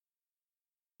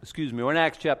We're in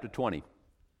Acts chapter 20.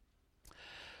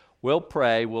 We'll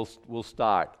pray. We'll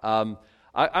start. I'm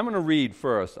going to read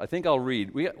first. I think I'll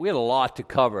read. We had a lot to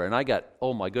cover, and I got,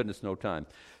 oh my goodness, no time.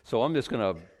 So I'm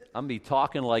going to be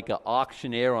talking like an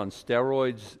auctioneer on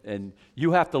steroids, and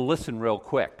you have to listen real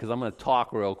quick, because I'm going to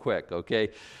talk real quick, okay?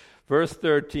 Verse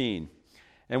 13.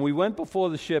 And we went before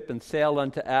the ship and sailed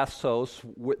unto Assos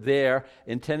there,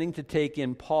 intending to take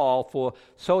in Paul, for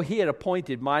so he had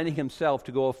appointed, minding himself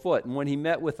to go afoot. And when he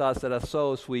met with us at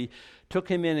Assos, we took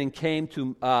him in and came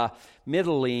to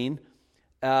Mytilene,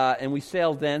 and we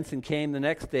sailed thence and came the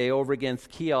next day over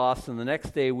against Chios, and the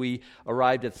next day we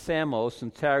arrived at Samos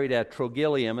and tarried at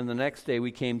Trogyllium, and the next day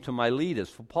we came to Miletus.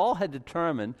 For Paul had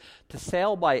determined to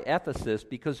sail by Ephesus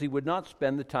because he would not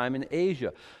spend the time in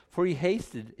Asia, for he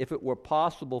hasted, if it were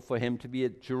possible for him, to be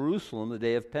at Jerusalem the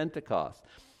day of Pentecost.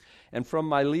 And from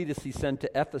Miletus he sent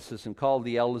to Ephesus and called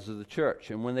the elders of the church.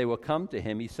 And when they were come to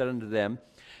him, he said unto them,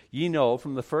 Ye know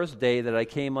from the first day that I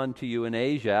came unto you in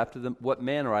Asia, after what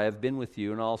manner I have been with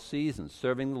you in all seasons,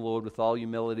 serving the Lord with all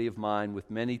humility of mind, with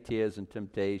many tears and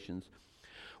temptations,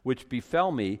 which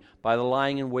befell me by the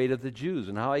lying in wait of the Jews,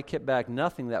 and how I kept back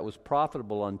nothing that was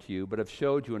profitable unto you, but have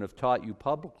showed you and have taught you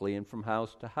publicly and from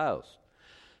house to house,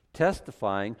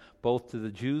 testifying both to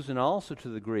the Jews and also to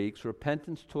the Greeks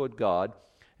repentance toward God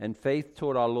and faith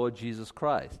toward our Lord Jesus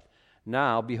Christ.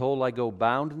 Now, behold, I go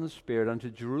bound in the Spirit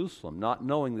unto Jerusalem, not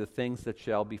knowing the things that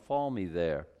shall befall me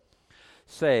there,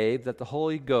 save that the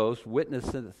Holy Ghost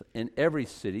witnesseth in every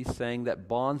city, saying that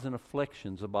bonds and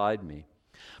afflictions abide me.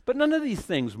 But none of these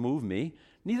things move me,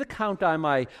 neither count I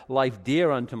my life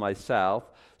dear unto myself,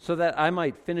 so that I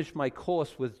might finish my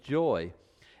course with joy,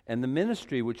 and the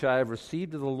ministry which I have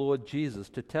received of the Lord Jesus,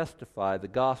 to testify the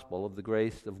gospel of the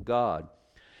grace of God.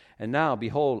 And now,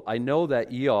 behold, I know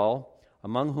that ye all,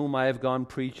 among whom I have gone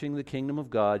preaching the kingdom of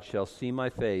God, shall see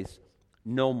my face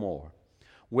no more.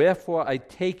 Wherefore I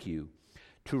take you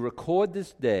to record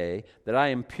this day that I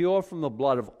am pure from the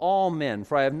blood of all men,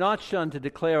 for I have not shunned to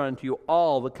declare unto you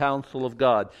all the counsel of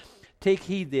God. Take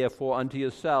heed therefore unto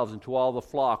yourselves and to all the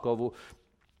flock over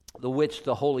the which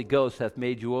the Holy Ghost hath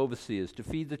made you overseers, to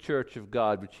feed the church of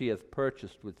God, which he hath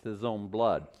purchased with his own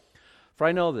blood. For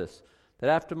I know this, that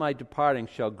after my departing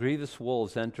shall grievous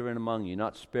wolves enter in among you,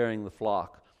 not sparing the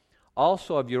flock.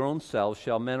 Also of your own selves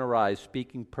shall men arise,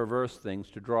 speaking perverse things,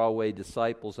 to draw away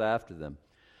disciples after them.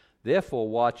 Therefore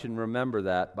watch and remember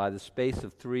that, by the space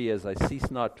of 3 years I cease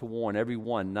not to warn every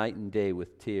one night and day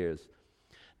with tears.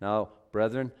 Now,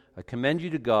 brethren, I commend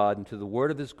you to God and to the word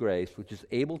of his grace, which is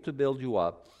able to build you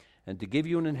up, and to give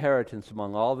you an inheritance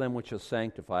among all them which are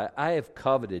sanctified. I have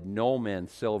coveted no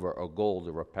man's silver or gold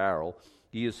or apparel.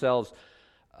 You yourselves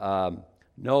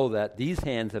know that these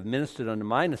hands have ministered unto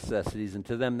my necessities and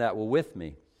to them that were with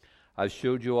me. I've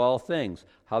showed you all things,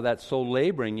 how that so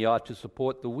laboring ye ought to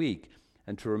support the weak,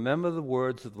 and to remember the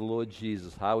words of the Lord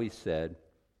Jesus, how he said,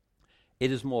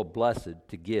 It is more blessed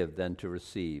to give than to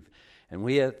receive. And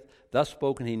we have thus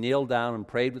spoken, he kneeled down and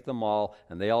prayed with them all,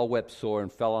 and they all wept sore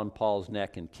and fell on Paul's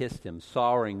neck and kissed him,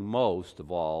 sorrowing most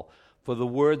of all for the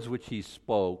words which he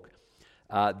spoke,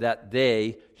 that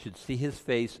they should see his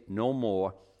face no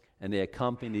more, and they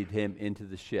accompanied him into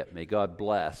the ship. May God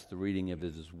bless the reading of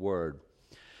his word.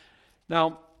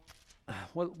 Now,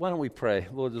 why don't we pray?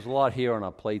 Lord, there's a lot here on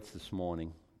our plates this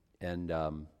morning, and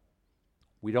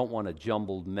we don't want a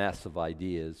jumbled mess of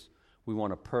ideas. We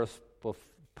want a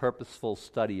purposeful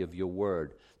study of your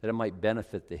word, that it might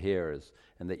benefit the hearers,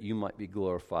 and that you might be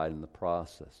glorified in the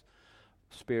process.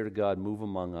 Spirit of God, move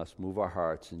among us, move our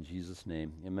hearts, in Jesus'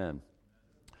 name, amen.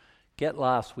 Get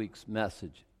last week's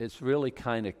message. It's really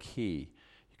kind of key.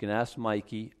 You can ask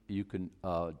Mikey. You can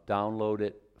download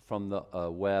it from the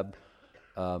web.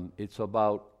 It's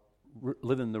about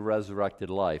living the resurrected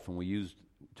life. And we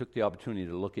took the opportunity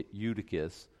to look at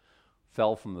Eutychus,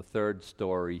 fell from the 3rd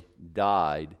story,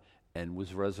 died, and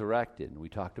was resurrected. And we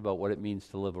talked about what it means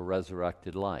to live a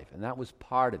resurrected life. And that was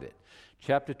part of it.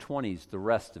 Chapter 20 is the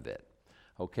rest of it.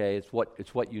 Okay,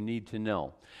 it's what you need to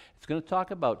know. It's going to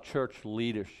talk about church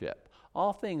leadership.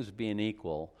 All things being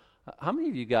equal, how many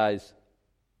of you guys,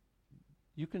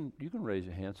 you can raise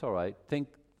your hand, it's all right, think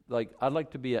like, I'd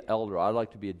like to be an elder, I'd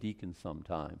like to be a deacon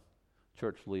sometime,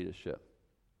 church leadership.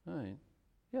 All right,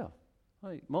 yeah. All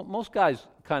right. Most guys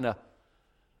kind of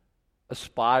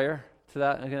aspire to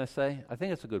that, I'm going to say. I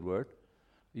think it's a good word,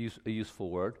 a useful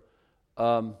word.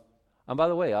 And by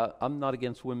the way, I'm not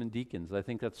against women deacons. I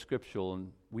think that's scriptural,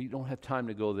 and we don't have time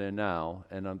to go there now.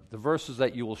 And the verses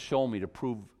that you will show me to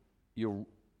prove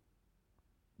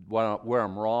where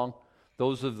I'm wrong,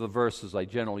 those are the verses I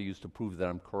generally use to prove that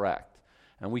I'm correct.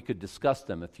 And we could discuss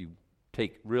them if you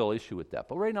take real issue with that.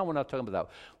 But right now we're not talking about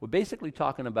that. We're basically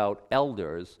talking about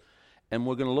elders, and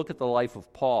we're going to look at the life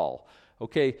of Paul.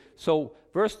 Okay, so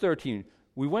verse 13,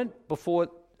 we went before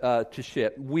to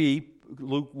ship, we,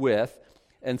 Luke with,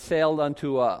 and sailed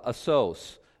unto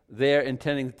Assos, there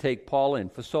intending to take Paul in.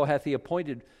 For so hath he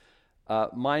appointed,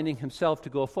 minding himself to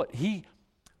go afoot. He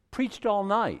preached all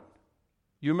night.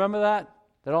 You remember that?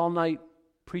 That all-night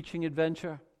preaching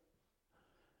adventure?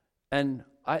 And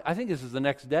I think this is the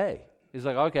next day. He's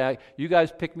like, okay, you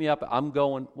guys pick me up. I'm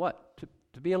going, what?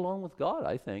 To be alone with God,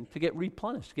 I think, to get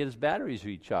replenished, to get his batteries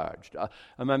recharged.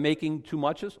 Am I making too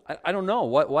much of this? I don't know.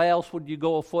 Why else would you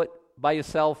go afoot by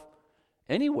yourself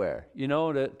anywhere,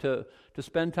 to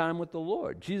spend time with the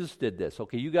Lord? Jesus did this.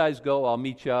 Okay, you guys go, I'll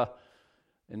meet you.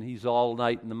 And he's all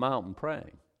night in the mountain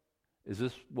praying. Is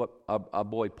this what our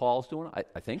boy Paul's doing?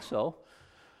 I think so.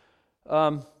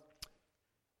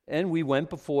 And we went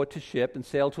before to ship and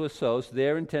sailed to Assos,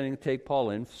 there intending to take Paul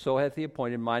in. So hath he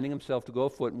appointed, minding himself to go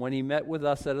afoot. And when he met with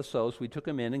us at Assos, we took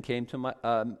him in and came to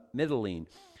Mytilene.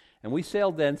 And we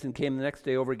sailed thence and came the next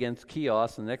day over against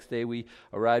Chios. And the next day we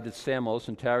arrived at Samos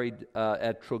and tarried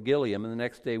at Trogyllium. And the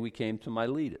next day we came to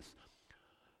Miletus.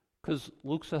 Because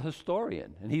Luke's a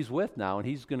historian, and he's with now, and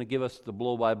he's going to give us the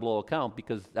blow-by-blow account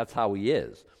because that's how he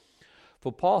is.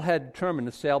 For Paul had determined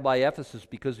to sail by Ephesus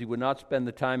because he would not spend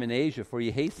the time in Asia, for he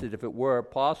hasted, if it were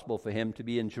possible for him, to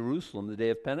be in Jerusalem the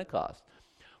day of Pentecost.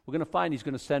 We're going to find he's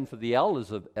going to send for the elders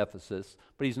of Ephesus,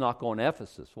 but he's not going to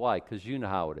Ephesus. Why? Because you know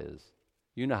how it is.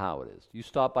 You know how it is. You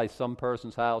stop by some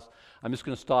person's house. I'm just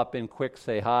going to stop in quick,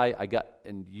 say hi,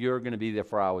 and you're going to be there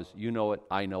for hours. You know it,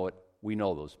 I know it, we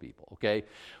know those people, okay?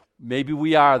 Maybe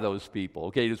we are those people,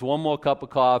 okay? Just one more cup of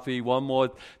coffee, one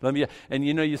more,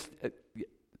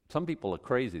 some people are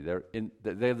crazy.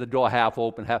 They have the door half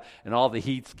open, and all the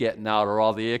heat's getting out, or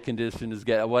all the air conditioners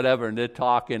get whatever, and they're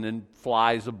talking, and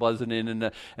flies are buzzing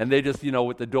in, and they just,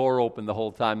 with the door open the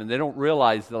whole time, and they don't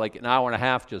realize that like an hour and a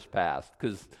half just passed,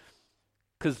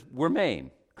 because we're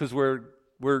Maine, because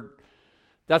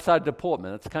that's our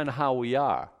deportment. That's kind of how we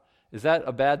are. Is that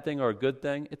a bad thing or a good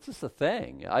thing? It's just a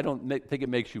thing. I don't think it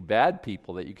makes you bad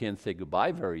people that you can't say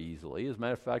goodbye very easily. As a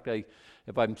matter of fact,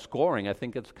 if I'm scoring, I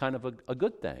think it's kind of a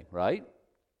good thing, right?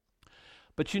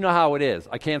 But you know how it is.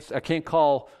 I can't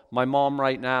call my mom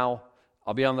right now.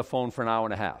 I'll be on the phone for an hour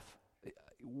and a half.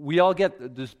 We all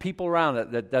there's people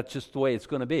around that's just the way it's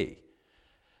going to be.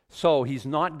 So he's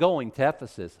not going to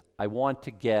Ephesus. I want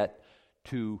to get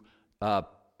to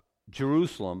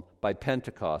Jerusalem by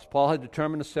Pentecost. Paul had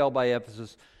determined to sail by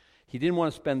Ephesus. He didn't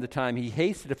want to spend the time. He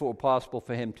hasted, if it were possible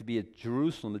for him, to be at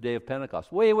Jerusalem the day of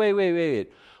Pentecost. Wait.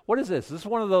 What is this? This is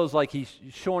one of those, like he's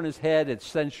showing his head at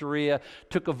Caesarea,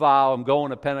 took a vow, I'm going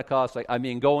to Pentecost.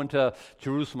 Going to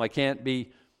Jerusalem.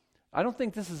 I don't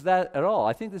think this is that at all.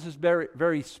 I think this is very,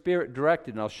 very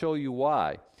spirit-directed, and I'll show you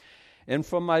why. And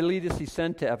from Miletus he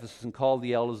sent to Ephesus and called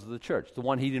the elders of the church, the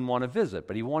one he didn't want to visit,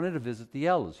 but he wanted to visit the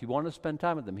elders. He wanted to spend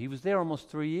time with them. He was there almost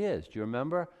 3 years. Do you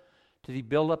remember? Did he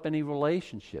build up any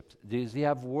relationships? Does he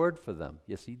have word for them?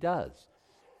 Yes, he does.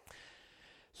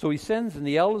 So he sends, and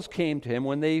the elders came to him.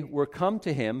 When they were come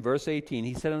to him, verse 18,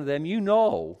 he said unto them, you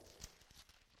know,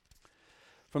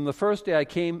 from the first day I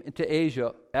came into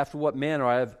Asia, after what manner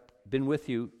I have been with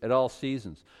you at all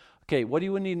seasons. Okay, what do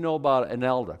you need to know about an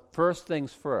elder? First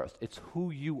things first, it's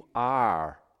who you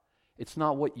are. It's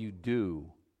not what you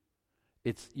do.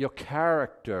 It's your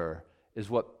character is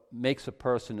what makes a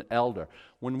person an elder.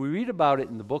 When we read about it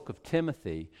in the book of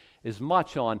Timothy, is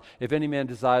much on, if any man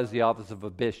desires the office of a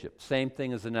bishop, same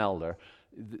thing as an elder,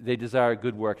 they desire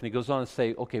good work. And he goes on to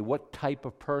say, okay, what type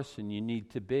of person you need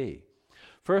to be.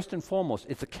 First and foremost,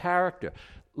 it's a character.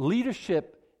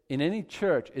 Leadership in any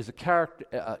church is a character.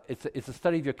 It's a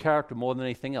study of your character more than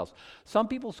anything else. Some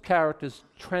people's characters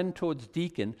trend towards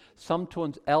deacon, some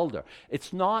towards elder.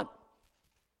 It's not.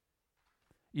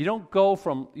 You don't graduate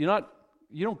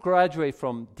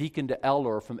from deacon to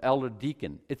elder or from elder to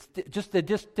deacon. They're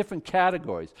just different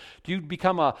categories. Do you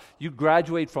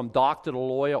graduate from doctor to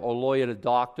lawyer or lawyer to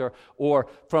doctor or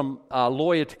from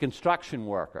lawyer to construction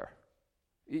worker?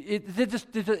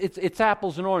 It's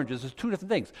apples and oranges. It's two different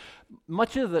things.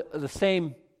 Much of the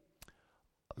same,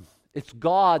 it's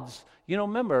God's,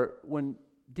 remember when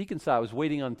Deacon said I was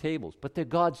waiting on tables, but they're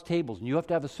God's tables, and you have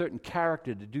to have a certain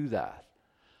character to do that.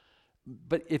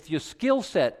 But if your skill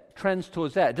set trends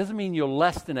towards that, it doesn't mean you're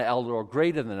less than an elder or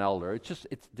greater than an elder.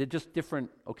 They're just different.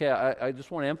 Okay, I just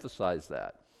want to emphasize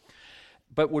that.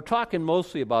 But we're talking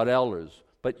mostly about elders.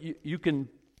 But you can.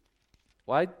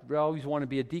 Well, I always want to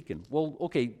be a deacon. Well,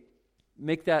 okay,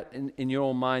 make that in your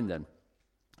own mind then.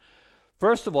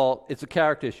 First of all, it's a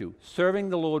character issue. Serving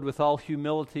the Lord with all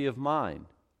humility of mind.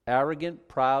 arrogant,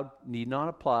 proud, need not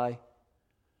apply.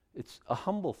 It's a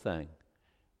humble thing.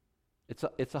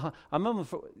 I remember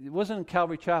it wasn't in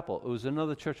Calvary Chapel. It was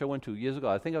another church I went to years ago.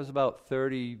 I think I was about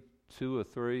 32 or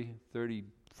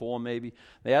 34 maybe.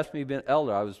 They asked me to be an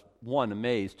elder. I was, one,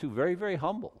 amazed. Two, very, very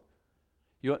humble.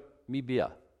 You want me be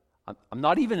I'm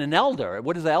not even an elder.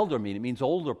 What does elder mean? It means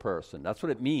older person. That's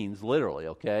what it means, literally,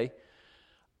 okay?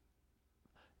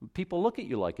 People look at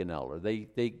you like an elder.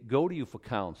 They go to you for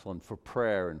counsel and for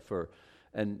prayer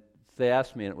and they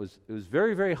asked me, and it was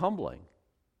very, very humbling.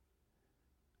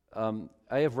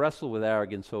 I have wrestled with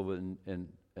arrogance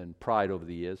and pride over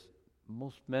the years.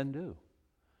 Most men do.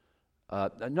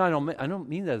 No, I don't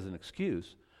mean that as an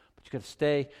excuse, but you got to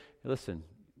stay. Listen,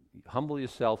 humble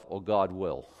yourself, or God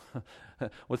will.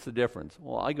 What's the difference?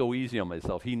 Well, I go easy on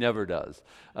myself. He never does.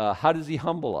 How does He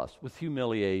humble us? With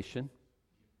humiliation.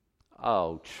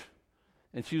 Ouch.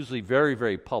 It's usually very,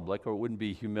 very public, or it wouldn't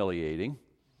be humiliating.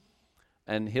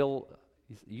 And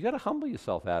you got to humble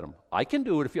yourself, Adam. I can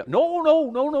do it if you. No,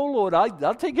 Lord,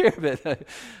 I'll take care of it.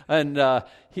 And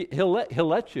he'll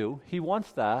let you. He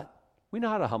wants that. We know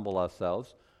how to humble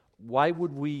ourselves. Why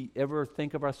would we ever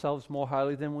think of ourselves more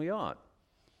highly than we ought?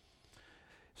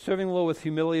 Serving the Lord with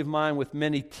humility of mind, with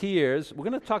many tears. We're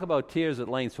going to talk about tears at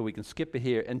length, so we can skip it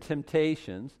here. And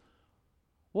temptations.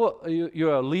 Well,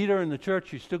 you're a leader in the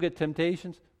church. You still get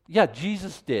temptations? Yeah,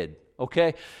 Jesus did.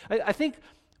 Okay, I think.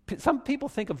 Some people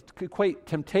equate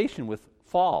temptation with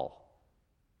fall,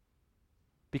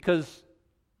 because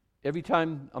every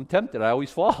time I'm tempted, I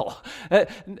always fall.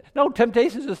 No,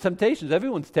 temptations is temptations.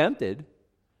 Everyone's tempted.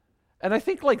 And I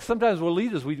think like sometimes we're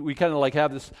leaders, we kind of like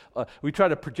have this, we try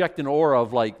to project an aura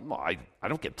of like, I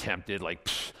don't get tempted. Like,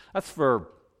 that's for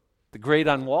the great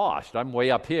unwashed. I'm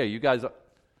way up here. You guys are.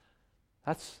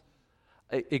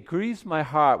 It grieves my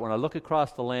heart when I look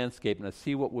across the landscape and I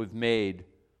see what we've made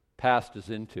pastors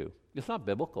into. It's not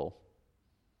biblical.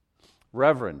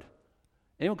 Reverend.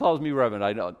 Anyone calls me reverend,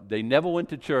 I know they never went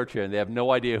to church here and they have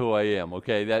no idea who I am,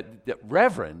 okay? That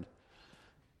reverend.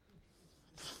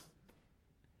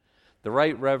 The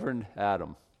Right Reverend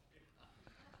Adam.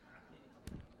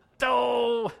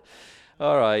 Oh!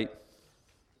 All right.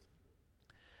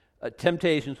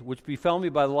 Temptations, which befell me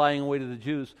by lying away to the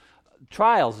Jews.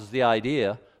 Trials is the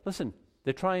idea. Listen,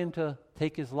 they're trying to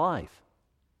take his life.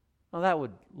 Now, that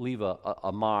would leave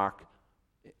a mark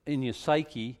in your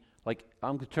psyche. Like,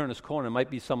 I'm going to turn this corner. There might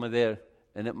be someone there,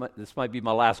 and this might be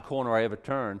my last corner I ever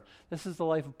turn. This is the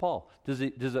life of Paul. Does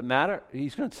it matter?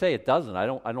 He's going to say it doesn't. I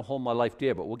don't hold my life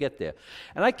dear, but we'll get there.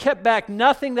 And I kept back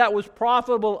nothing that was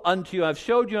profitable unto you. I've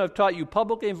showed you, I've taught you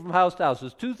publicly and from house to house.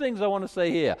 There's two things I want to say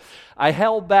here. I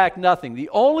held back nothing. The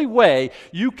only way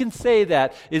you can say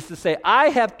that is to say, I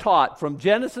have taught from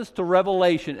Genesis to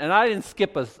Revelation, and I didn't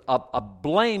skip a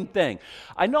blame thing.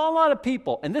 I know a lot of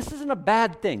people, and this isn't a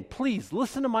bad thing. Please,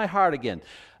 listen to my heart again.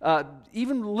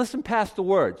 Even listen past the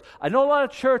words. I know a lot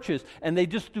of churches, and they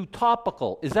just do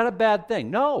topical. Is that a bad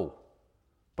thing? No.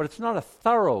 But it's not a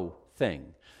thorough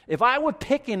thing. If I were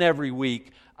picking every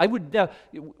week, I would.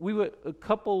 We were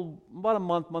about a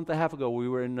month and a half ago, we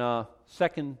were in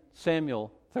 2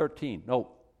 Samuel 13. 2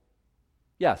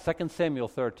 Samuel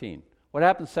 13. What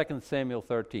happened in 2 Samuel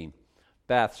 13?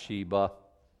 Bathsheba,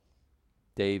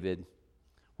 David.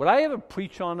 Would I ever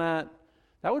preach on that?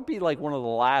 That would be like one of the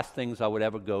last things I would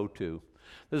ever go to.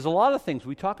 There's a lot of things.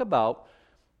 We talk about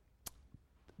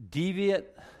deviant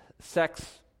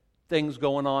sex things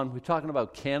going on. We're talking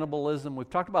about cannibalism. We've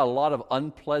talked about a lot of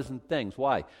unpleasant things.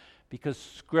 Why? Because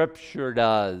Scripture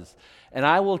does. And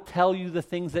I will tell you the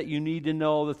things that you need to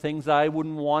know, the things I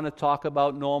wouldn't want to talk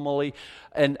about normally.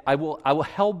 And I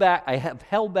have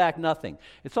held back nothing.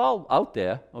 It's all out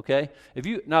there, okay? If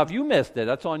you missed it,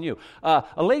 that's on you. A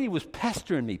lady was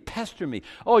pestering me.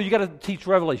 Oh, you got to teach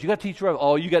Revelation.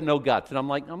 Oh, you got no guts. And I'm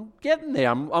like, I'm getting there.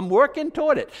 I'm working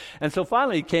toward it. And so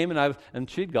finally he came and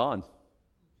she'd gone.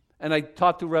 And I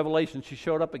taught through Revelation. She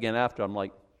showed up again after. I'm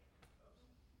like,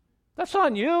 that's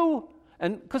on you.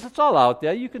 And because it's all out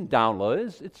there, you can download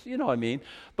it. It's you know what I mean.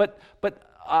 But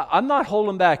I'm not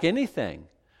holding back anything.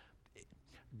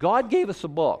 God gave us a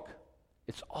book.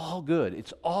 It's all good.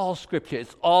 It's all Scripture.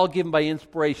 It's all given by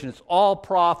inspiration. It's all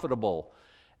profitable.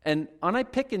 And when I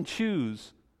pick and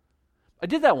choose, I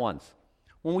did that once.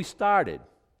 When we started,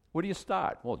 where do you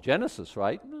start? Well, Genesis,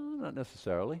 right? No, not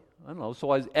necessarily. I don't know.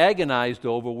 So I was agonized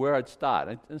over where I'd start.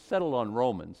 I settled on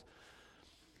Romans.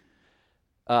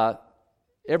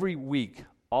 Every week,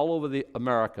 all over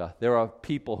America, there are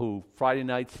people who Friday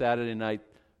night, Saturday night,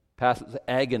 pastors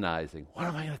agonizing. What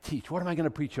am I going to teach? What am I going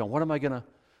to preach on? What am I going to...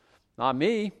 Not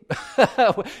me.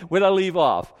 Where'd I leave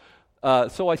off?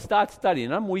 So I start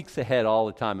studying. I'm weeks ahead all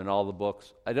the time in all the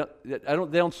books. They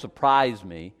don't surprise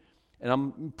me. And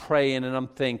I'm praying and I'm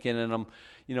thinking and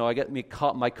I get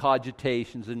my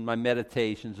cogitations and my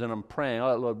meditations and I'm praying.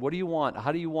 Oh, Lord, what do you want?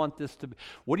 How do you want this to be?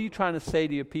 What are you trying to say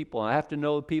to your people? And I have to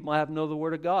know the people. I have to know the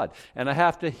Word of God. And I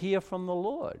have to hear from the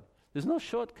Lord. There's no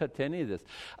shortcut to any of this.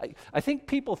 I think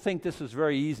people think this is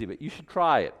very easy, but you should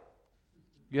try it.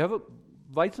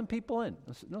 Invite some people in.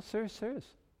 No, serious.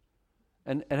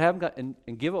 And have them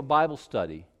and give a Bible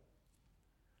study.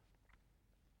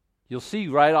 You'll see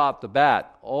right off the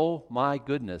bat, oh my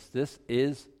goodness, this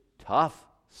is tough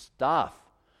stuff.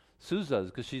 Sue does,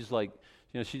 because she's like,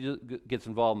 she just gets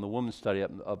involved in the women's study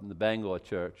up in the Bangor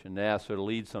church, and they ask her to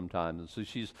lead sometimes. And so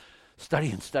she's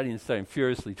studying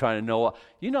furiously, trying to know.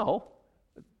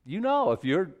 If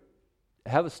you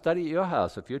have a study at your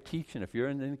house, if you're teaching, if you're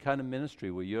in any kind of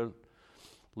ministry where you're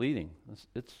leading,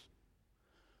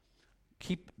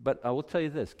 but I will tell you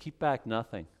this, keep back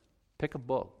nothing. Pick a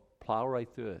book, plow right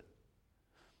through it.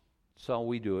 That's how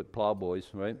we do it, plowboys,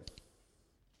 right?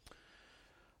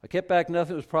 I kept back nothing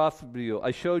that was profitable to you. I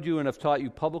showed you and have taught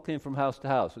you publicly and from house to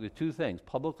house. Okay, two things,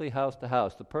 publicly, house to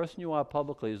house. The person you are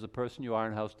publicly is the person you are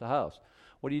in house to house.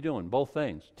 What are you doing? Both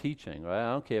things. Teaching, right?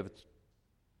 I don't care if it's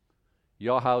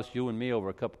your house, you and me over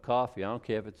a cup of coffee. I don't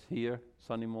care if it's here,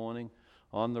 Sunday morning,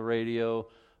 on the radio,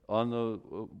 on the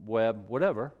web,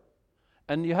 whatever.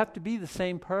 And you have to be the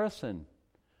same person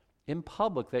in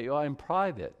public that you are in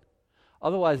private.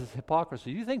 Otherwise, it's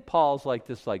hypocrisy. You think Paul's like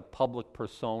this public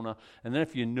persona, and then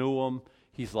if you knew him,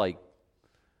 he's like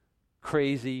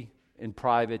crazy in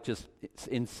private, just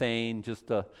insane,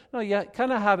 no, you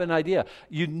kind of have an idea.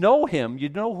 You know him, you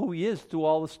know who he is through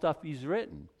all the stuff he's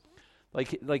written.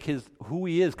 Like who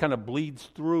he is kind of bleeds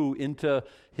through into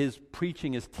his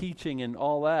preaching, his teaching, and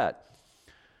all that.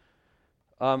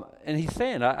 And he's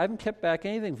saying, I haven't kept back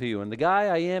anything for you. And the guy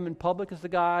I am in public is the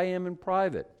guy I am in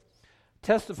private.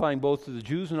 Testifying both to the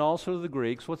Jews and also to the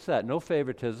Greeks. What's that? No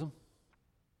favoritism.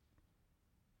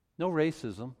 No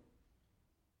racism.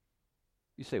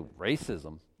 You say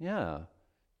racism? Yeah.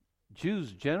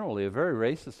 Jews generally are very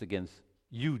racist against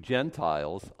you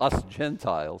Gentiles, us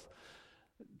Gentiles.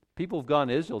 People who've gone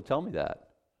to Israel tell me that.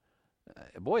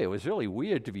 Boy, it was really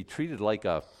weird to be treated like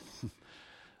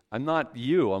I'm not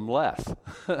you, I'm less.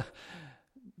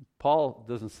 Paul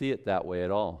doesn't see it that way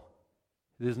at all.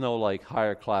 There's no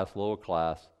higher class, lower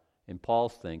class in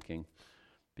Paul's thinking,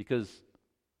 because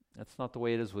that's not the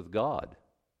way it is with God.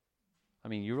 I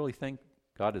mean, you really think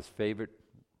God has favorite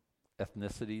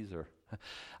ethnicities, or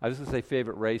I was going to say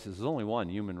favorite races? There's only one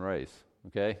human race,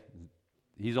 okay?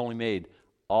 He's only made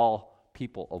all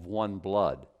people of one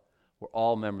blood. We're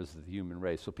all members of the human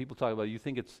race. So people talk about, you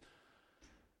think it's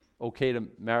okay to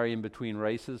marry in between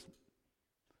races?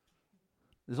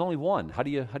 There's only one. How do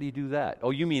you do that?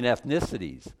 Oh, you mean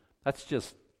ethnicities? That's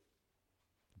just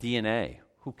DNA.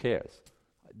 Who cares?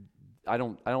 I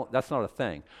don't. That's not a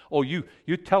thing. Oh,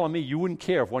 you're telling me you wouldn't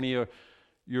care if one of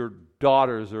your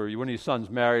daughters or one of your sons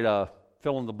married a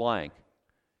fill in the blank?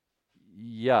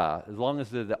 Yeah, as long as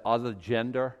they're the other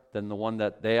gender than the one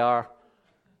that they are.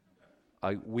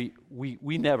 We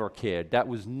never cared. That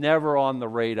was never on the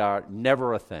radar.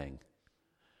 Never a thing.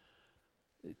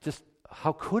 Just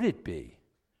how could it be?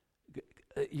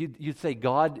 You'd say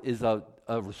God is a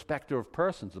respecter of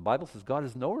persons. The Bible says God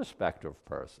is no respecter of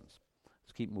persons.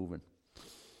 Let's keep moving.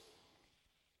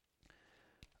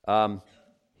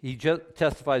 He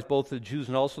testifies both to the Jews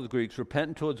and also the Greeks,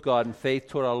 repentant towards God and faith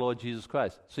toward our Lord Jesus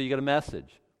Christ. So you got a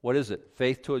message. What is it?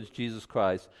 Faith towards Jesus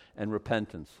Christ and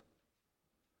repentance.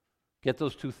 Get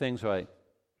those two things right.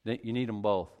 You need them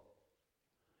both.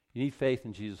 You need faith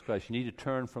in Jesus Christ. You need to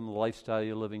turn from the lifestyle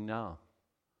you're living now.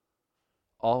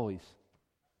 Always.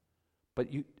 But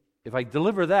if I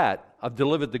deliver that, I've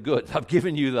delivered the goods. I've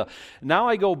given you now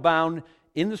I go bound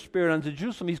in the Spirit unto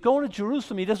Jerusalem. He's going to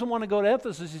Jerusalem. He doesn't want to go to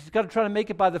Ephesus. He's got to try to make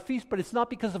it by the feast, but it's not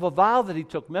because of a vow that he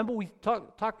took. Remember, we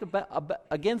talked about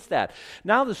against that.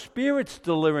 Now the Spirit's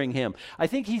delivering him. I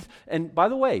think and by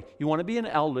the way, you want to be an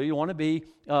elder, you want to be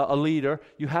a leader,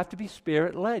 you have to be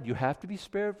Spirit-led. You have to be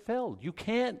Spirit-filled. You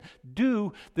can't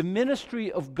do the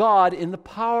ministry of God in the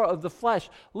power of the flesh.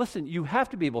 Listen, you have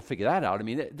to be able to figure that out. I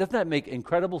mean, doesn't that make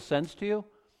incredible sense to you?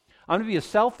 I'm going to be a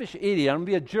selfish idiot. I'm going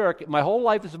to be a jerk. My whole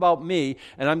life is about me,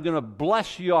 and I'm going to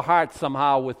bless your heart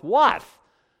somehow with what?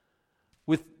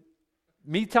 With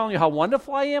me telling you how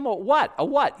wonderful I am, or what? Or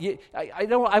what? I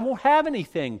won't have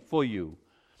anything for you.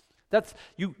 That's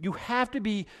you have to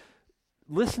be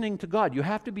listening to God. You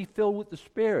have to be filled with the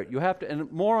Spirit. You have to, and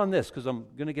more on this because I'm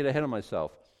going to get ahead of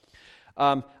myself.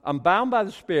 I'm bound by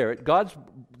the Spirit.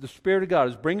 The Spirit of God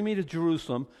is bringing me to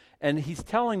Jerusalem, And he's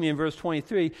telling me in verse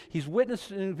 23, he's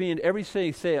witnessing me in every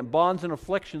city, saying, bonds and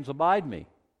afflictions abide me.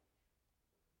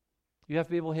 You have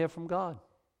to be able to hear from God.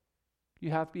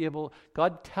 You have to be able,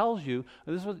 God tells you,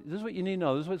 this is what you need to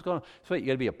know, this is what's going on. So you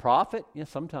got to be a prophet? Yeah,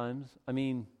 sometimes. I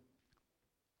mean,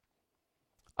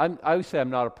 I always say I'm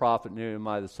not a prophet, neither am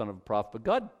I the son of a prophet, but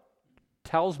God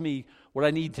tells me what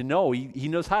I need to know. He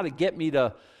knows how to get me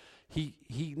to, he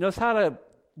knows how to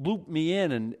loop me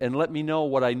in and let me know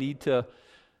what I need to.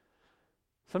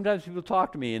 Sometimes people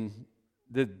talk to me and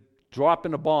they're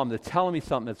dropping a bomb. They're telling me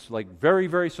something that's like very,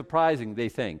 very surprising, they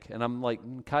think. And I'm like,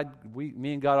 God,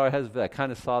 me and God, our heads, I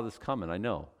kind of saw this coming, I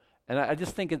know. And I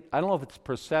just think, I don't know if it's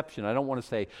perception. I don't want to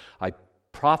say I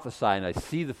prophesy and I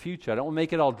see the future. I don't want to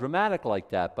make it all dramatic like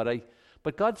that.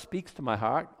 But God speaks to my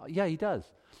heart. Yeah, he does.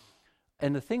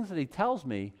 And the things that he tells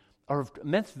me are of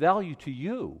immense value to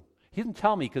you. He doesn't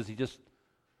tell me because he just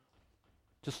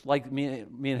like me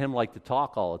and him like to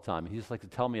talk all the time. He just like to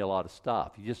tell me a lot of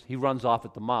stuff. He runs off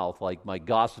at the mouth like my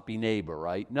gossipy neighbor,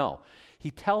 right? No. He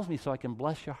tells me so I can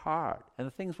bless your heart. And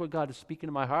the things where God is speaking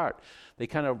to my heart, they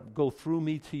kind of go through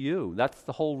me to you. That's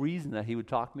the whole reason that he would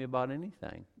talk to me about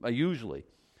anything, usually.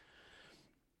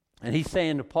 And he's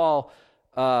saying to Paul,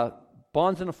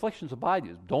 bonds and afflictions abide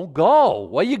you. Don't go.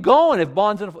 Where are you going if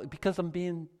bonds and afflictions? Because I'm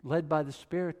being led by the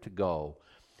Spirit to go.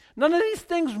 None of these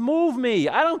things move me.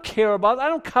 I don't care about it. I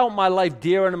don't count my life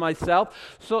dear unto myself,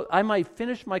 so I might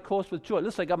finish my course with joy.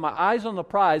 Listen, I got my eyes on the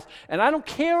prize, and I don't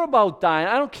care about dying.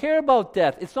 I don't care about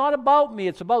death. It's not about me.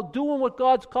 It's about doing what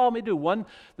God's called me to do.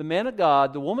 The man of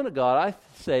God, the woman of God, I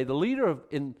say, the leader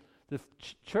in the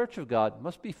church of God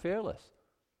must be fearless.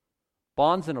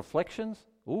 Bonds and afflictions?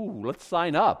 Ooh, let's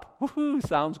sign up. Woohoo,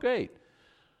 sounds great.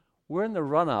 We're in the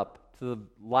run-up to the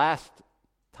last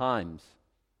times.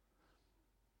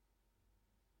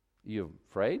 You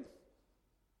afraid?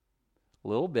 A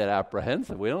little bit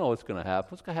apprehensive. We don't know what's going to happen.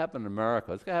 What's going to happen in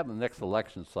America? What's going to happen in the next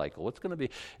election cycle? What's going to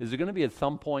be? Is it going to be at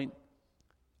some point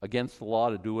against the law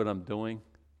to do what I'm doing?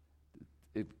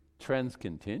 If trends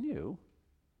continue,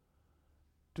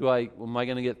 am I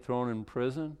going to get thrown in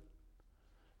prison?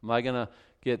 Am I going to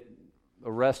get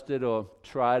arrested or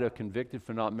tried or convicted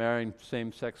for not marrying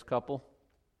same-sex couple?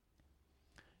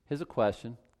 Here's a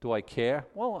question. Do I care?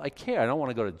 Well, I care. I don't want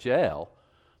to go to jail.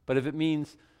 But if it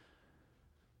means,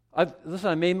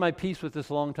 I made my peace with this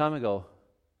a long time ago.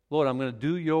 Lord, I'm going to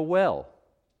do your will.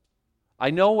 I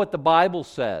know what the Bible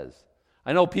says.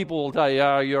 I know people will tell you,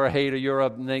 oh, you're a hater,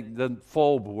 the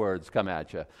phobe words come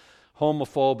at you.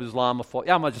 Homophobe, Islamophobe.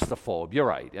 Yeah, I'm not just a phobe. You're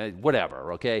right.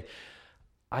 Whatever, okay?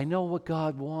 I know what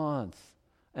God wants.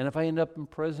 And if I end up in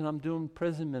prison, I'm doing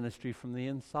prison ministry from the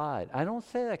inside. I don't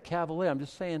say that cavalier. I'm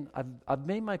just saying I've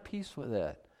made my peace with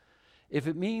it. If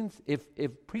it means, if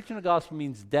preaching the gospel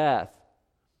means death,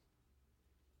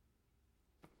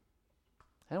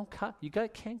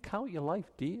 can't count your life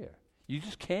dear. You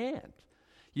just can't.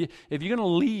 If you're going to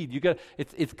lead,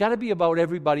 it's got to be about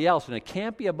everybody else, and it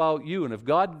can't be about you. And if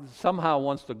God somehow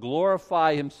wants to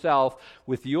glorify himself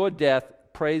with your death,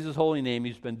 praise his holy name.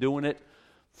 He's been doing it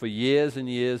for years and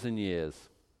years and years.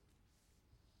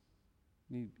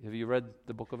 Have you read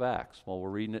the book of Acts? Well, we're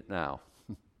reading it now.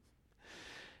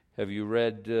 Have you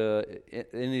read any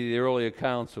of the early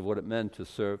accounts of what it meant to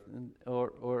serve?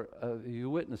 Or have you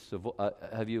witnessed,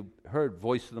 have you heard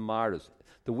Voice of the Martyrs?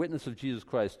 The witness of Jesus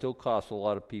Christ still costs a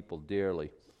lot of people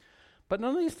dearly. But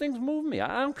none of these things move me.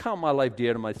 I don't count my life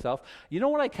dear to myself. You know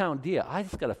what I count dear? I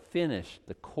just got to finish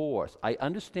the course. I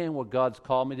understand what God's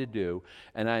called me to do,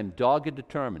 and I'm dogged and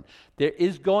determined. There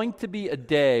is going to be a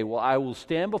day where I will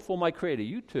stand before my Creator,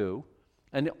 you too,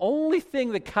 and the only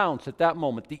thing that counts at that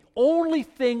moment, the only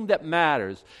thing that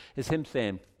matters is him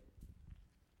saying,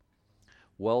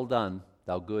 well done,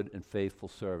 thou good and faithful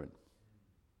servant.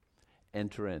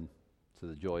 Enter in to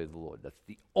the joy of the Lord. That's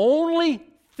the only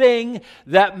thing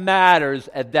that matters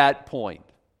at that point.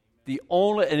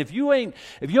 And if you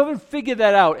haven't figured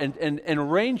that out and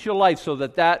arranged your life so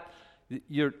that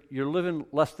you're living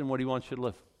less than what he wants you to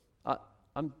live.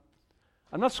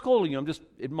 I'm not scolding you, I'm just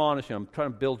admonishing you. I'm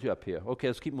trying to build you up here. Okay,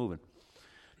 let's keep moving.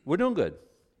 We're doing good.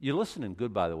 You're listening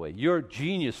good, by the way. Your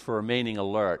genius for remaining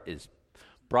alert is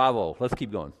bravo. Let's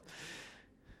keep going.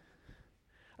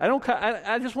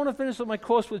 I just want to finish my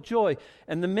course with joy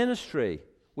and the ministry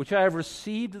which I have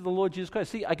received of the Lord Jesus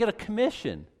Christ. See, I get a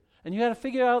commission, and you got to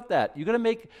figure out that. You got to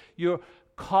make your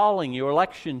calling, your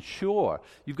election sure.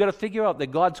 You've got to figure out that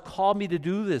God's called me to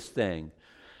do this thing.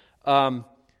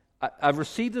 I've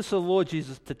received this of the Lord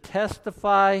Jesus to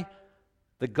testify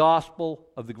the gospel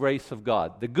of the grace of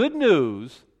God. The good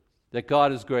news that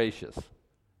God is gracious.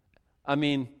 I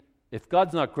mean, if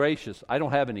God's not gracious, I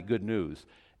don't have any good news.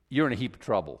 You're in a heap of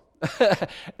trouble.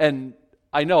 And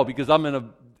I know because I'm in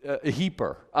a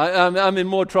heaper. I'm in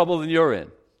more trouble than you're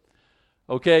in.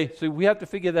 Okay? So we have to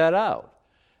figure that out.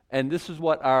 And this is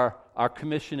what our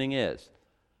commissioning is.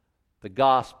 The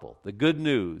gospel, the good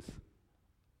news.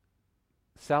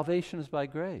 Salvation is by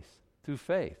grace, through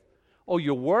faith. Oh,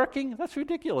 you're working? That's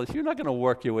ridiculous. You're not going to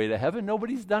work your way to heaven.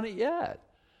 Nobody's done it yet.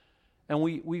 And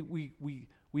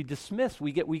we dismiss,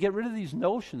 we get rid of these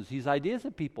notions, these ideas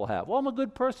that people have. Well, I'm a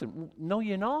good person. No,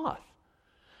 you're not.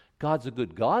 God's a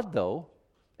good God, though,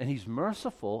 and He's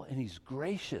merciful, and He's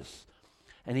gracious,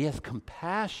 and He has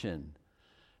compassion.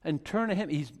 And turn to Him.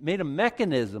 He's made a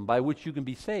mechanism by which you can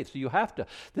be saved. So you have to.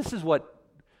 This is what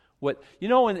you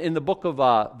know in the book of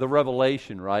the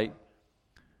Revelation, right?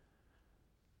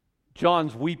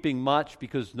 John's weeping much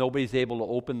because nobody's able to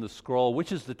open the scroll,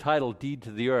 which is the title Deed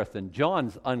to the Earth. And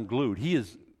John's unglued. He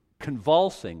is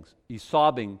convulsing. He's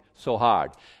sobbing so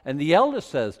hard. And the elder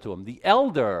says to him, the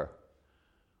elder,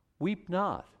 weep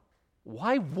not.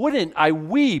 Why wouldn't I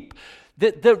weep?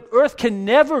 The earth can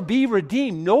never be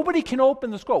redeemed. Nobody can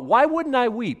open the scroll. Why wouldn't I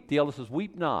weep? The elder says,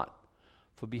 weep not.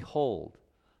 For behold,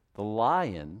 the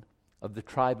Lion of the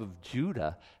tribe of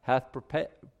Judah hath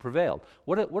prevailed.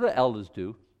 What do elders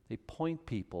do? They point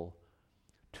people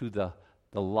to the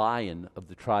Lion of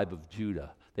the tribe of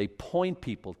Judah. They point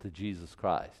people to Jesus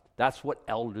Christ. That's what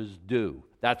elders do.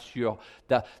 That's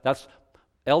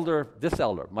elder,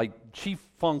 my chief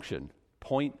function,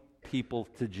 point people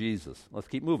to Jesus. Let's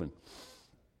keep moving.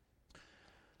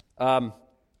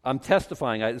 I'm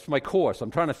testifying. It's my course. I'm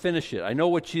trying to finish it. I know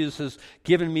what Jesus has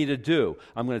given me to do.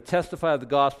 I'm going to testify of the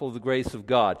gospel of the grace of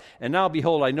God. And now,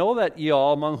 behold, I know that ye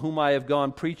all, among whom I have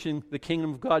gone preaching the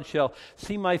kingdom of God, shall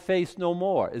see my face no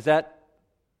more. Is that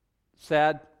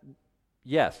sad?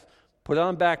 Yes. Put it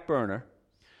on back burner.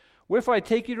 Wherefore I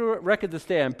take you to record this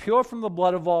day, I am pure from the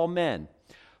blood of all men.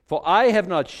 For I have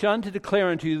not shunned to declare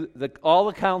unto you all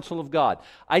the counsel of God.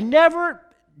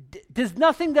 There's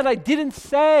nothing that I didn't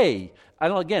say. I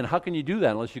don't. Again, how can you do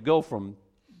that unless you go from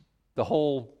the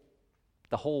whole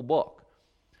book?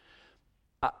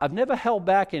 I've never held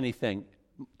back anything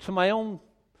to my own.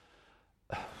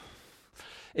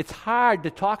 It's hard to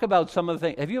talk about some of the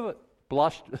things. Have you ever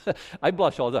blushed? I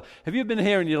blush all the time. Have you been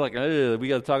here and you're like, we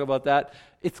got to talk about that?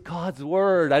 It's God's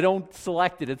word. I don't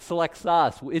select it. It selects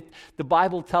us. The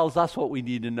Bible tells us what we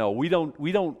need to know. We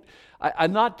don't.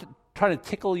 I'm not trying to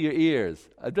tickle your ears.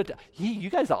 You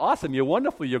guys are awesome. You're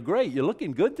wonderful. You're great. You're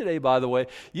looking good today, by the way.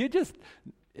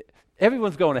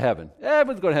 Everyone's going to heaven.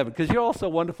 Everyone's going to heaven because you're all so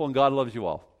wonderful and God loves you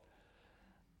all.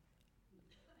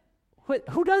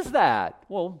 Who does that?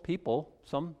 Well, people.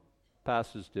 Some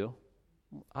pastors do.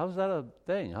 How's that a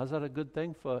thing? How's that a good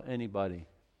thing for anybody?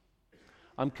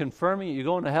 I'm confirming it. You're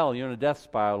going to hell. You're in a death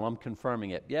spiral. I'm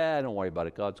confirming it. Yeah, don't worry about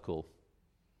it. God's cool.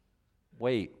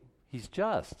 Wait. He's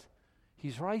just.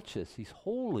 He's righteous. He's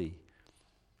holy.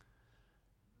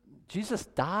 Jesus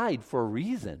died for a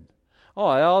reason. Oh,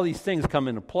 all these things come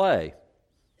into play.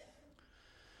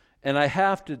 And I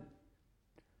haven't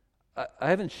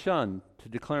shunned to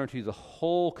declare unto you the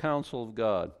whole counsel of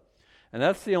God. And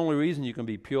that's the only reason you can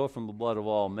be pure from the blood of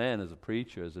all men as a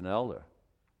preacher, as an elder.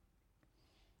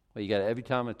 Well, every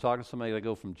time I talk to somebody, I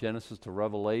go from Genesis to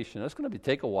Revelation. That's going to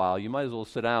take a while. You might as well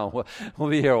sit down. We'll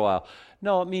be here a while.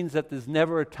 No, it means that there's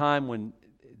never a time when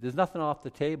there's nothing off the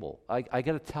table. I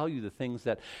got to tell you the things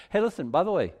that, hey, listen, by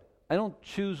the way, I don't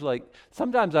choose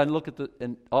sometimes I look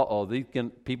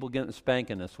at people getting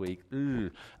spanking this week.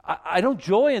 I don't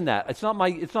joy in that. It's not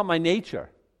my nature.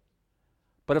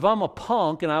 But if I'm a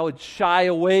punk and I would shy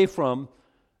away from,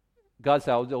 God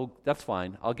said, oh, that's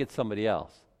fine. I'll get somebody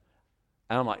else.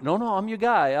 And I'm like, no, I'm your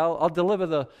guy. I'll deliver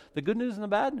the good news and the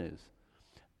bad news.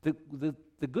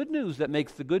 The good news that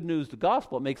makes the good news the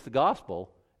gospel, it makes the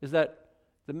gospel, is that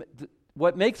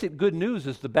what makes it good news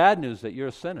is the bad news that you're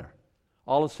a sinner.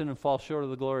 All have sinned and fall short of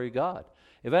the glory of God.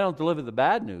 If I don't deliver the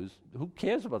bad news, who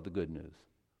cares about the good news?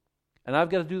 And I've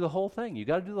got to do the whole thing. You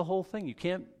got to do the whole thing. You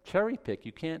can't cherry pick.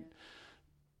 You can't.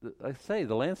 I say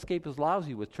the landscape is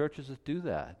lousy with churches that do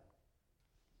that.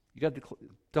 You got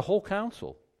the whole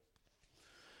counsel.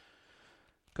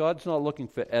 God's not looking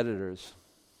for editors.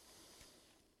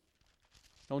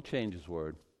 Don't change His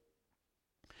word.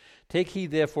 Take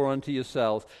heed therefore unto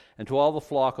yourselves and to all the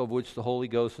flock of which the Holy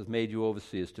Ghost hath made you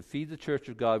overseers, to feed the church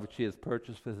of God which He hath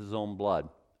purchased with His own blood.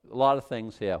 A lot of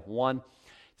things here. One,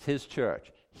 it's His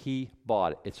church. He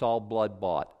bought it. It's all blood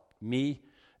bought. Me,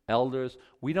 elders,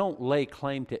 we don't lay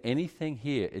claim to anything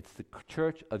here. It's the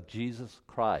church of Jesus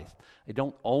Christ. I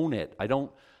don't own it. I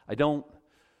don't.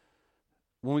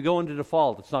 When we go into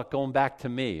default, it's not going back to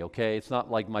me, okay? It's not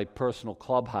like my personal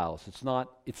clubhouse.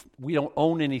 We don't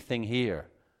own anything here.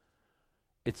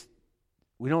 It's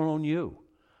we don't own you.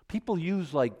 People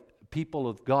use like people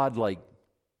of God like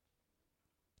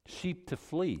sheep to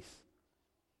fleece.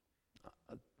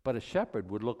 But a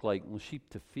shepherd would look like sheep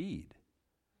to feed.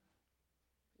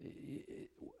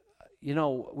 You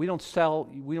know, we don't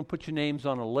put your names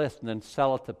on a list and then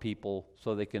sell it to people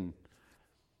so they can.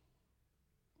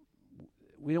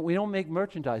 We don't make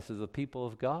merchandise of the people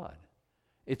of God.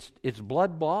 It's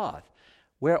blood bought.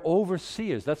 We're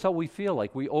overseers. That's how we feel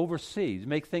like. We oversee,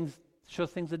 make things, sure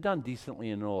things are done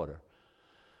decently in order.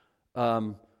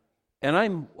 And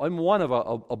I'm one of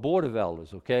a board of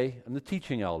elders. Okay, I'm the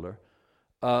teaching elder.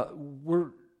 We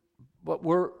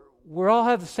all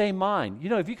have the same mind. You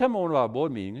know, if you come to one of our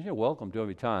board meetings, you're welcome to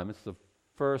every time. It's the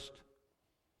first.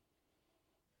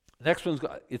 Next one's,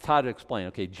 it's hard to explain.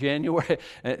 Okay, January,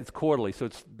 and it's quarterly, so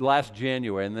it's last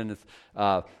January, and then it's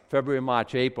February,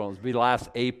 March, April. It'll be last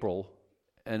April,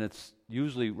 and it's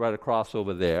usually right across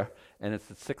over there, and it's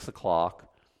at 6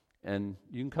 o'clock, and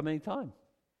you can come anytime.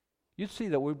 You'd see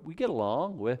that we get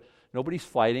along. Nobody's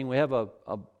fighting. We have a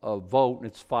vote, and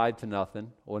it's 5-0,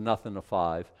 or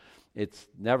 0-5. It's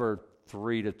never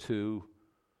 3-2,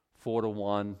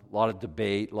 4-1. A lot of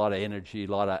debate, a lot of energy, a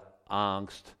lot of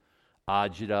angst,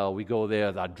 agita. We go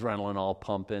there, the adrenaline all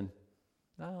pumping.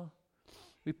 No,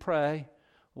 we pray.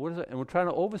 What is it? And we're trying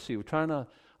to oversee. We're trying to, all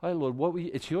right, Lord,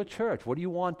 it's your church. What do you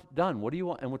want done? What do you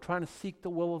want? And we're trying to seek the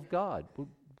will of God.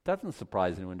 That doesn't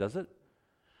surprise anyone, does it?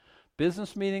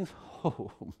 Business meetings, oh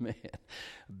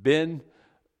man.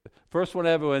 First one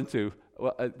I ever went to,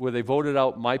 where they voted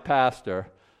out my pastor.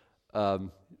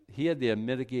 He had the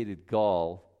unmitigated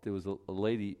gall. There was a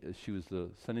lady, she was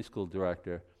the Sunday school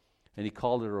director, and he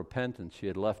called it a repentance. She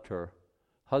had left her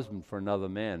husband for another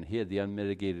man. He had the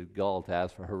unmitigated gall to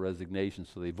ask for her resignation,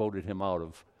 so they voted him out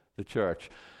of the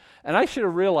church. And I should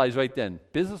have realized right then,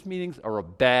 business meetings are a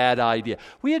bad idea.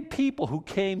 We had people who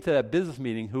came to that business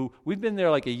meeting who, we've been there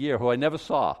like a year, who I never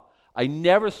saw. I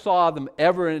never saw them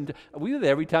ever. We were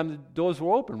there every time the doors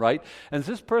were open, right? And as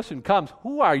this person comes,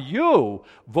 who are you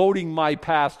voting my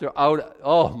pastor out?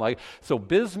 Oh, my. So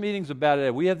business meetings are bad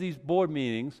idea. We have these board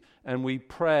meetings, and we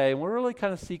pray, and we're really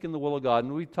kind of seeking the will of God.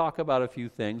 And we talk about a few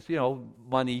things,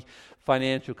 money,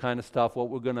 financial kind of stuff, what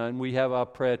we're going to, and we have our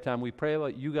prayer time. We pray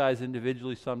about you guys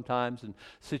individually sometimes and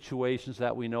situations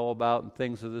that we know about and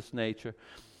things of this nature.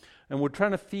 And we're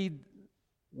trying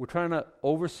to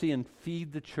oversee and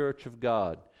feed the church of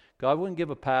God. God wouldn't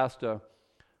give a pastor,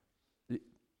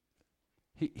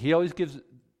 he always gives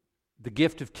the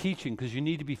gift of teaching because you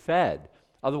need to be fed.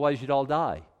 Otherwise you'd all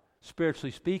die,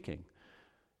 spiritually speaking.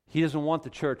 He doesn't want the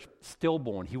church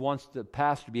stillborn. He wants the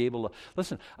pastor to be able to,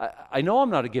 listen, I know I'm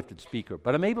not a gifted speaker,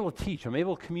 but I'm able to teach. I'm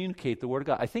able to communicate the Word of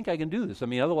God. I think I can do this.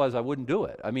 Otherwise I wouldn't do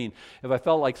it. If I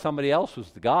felt like somebody else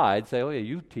was the guy, I'd say, oh yeah,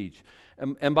 you teach.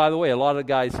 And by the way, a lot of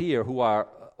guys here who are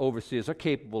overseers are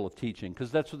capable of teaching,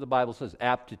 because that's what the Bible says,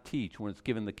 apt to teach, when it's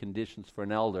given the conditions for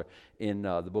an elder in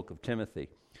the book of Timothy.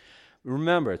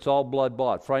 Remember, it's all blood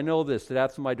bought. For I know this, that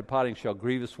after my departing shall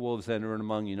grievous wolves enter in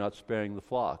among you, not sparing the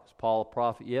flock. Is Paul a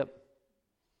prophet? Yep.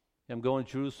 I'm going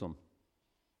to Jerusalem.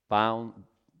 Bound.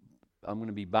 I'm going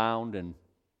to be bound in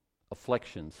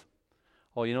afflictions.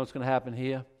 Oh, you know what's going to happen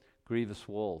here? Grievous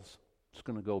wolves. It's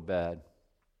going to go bad.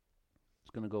 It's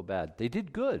going to go bad. They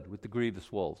did good with the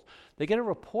grievous wolves. They get a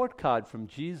report card from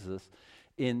Jesus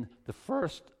in the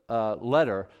first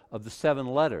letter of the 7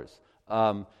 letters.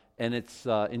 And it's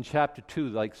in chapter 2,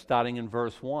 like starting in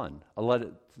verse 1, a letter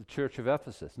to the church of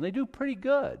Ephesus. And they do pretty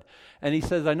good. And he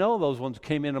says, I know those ones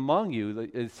came in among you.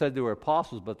 It said they were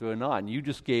apostles, but they were not. And you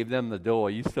just gave them the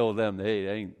door. You told them,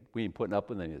 hey, we ain't putting up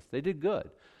with any of this. They did good.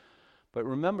 But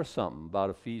remember something about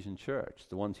Ephesian church,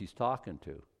 the ones he's talking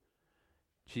to.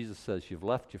 Jesus says, you've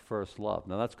left your first love.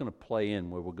 Now that's going to play in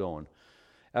where we're going.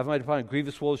 After my departing,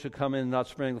 grievous wolves shall come in, not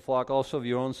sparing the flock. Also of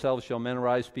your own selves shall men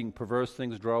arise, speaking perverse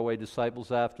things, draw away disciples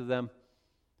after them.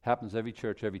 Happens every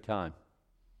church, every time.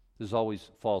 There's always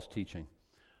false teaching.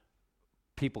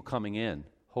 People coming in.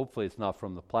 Hopefully it's not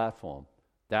from the platform.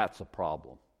 That's a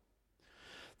problem.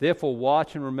 Therefore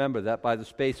watch and remember that by the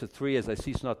space of 3 years I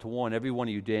cease not to warn every one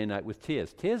of you day and night with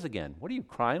tears. Tears again. What are you,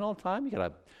 crying all the time? You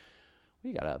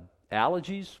got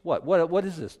allergies? What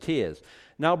is this? Tears.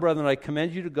 Now, brethren, I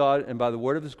commend you to God and by the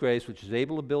word of his grace, which is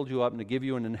able to build you up and to give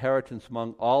you an inheritance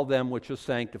among all them which are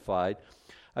sanctified.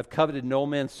 I've coveted no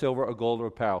man's silver or gold or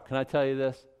apparel. Can I tell you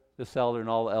this elder and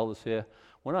all the elders here?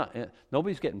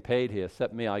 Nobody's getting paid here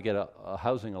except me. I get a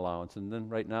housing allowance, and then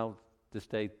right now, this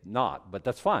day, not. But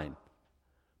that's fine,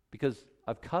 because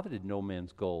I've coveted no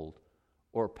man's gold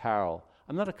or apparel.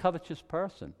 I'm not a covetous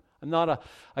person.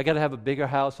 I got to have a bigger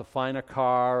house, a finer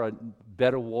car, a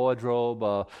better wardrobe,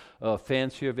 a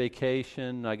fancier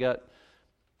vacation.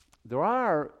 There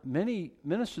are many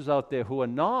ministers out there who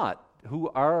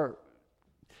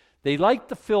they like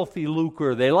the filthy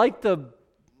lucre. They like the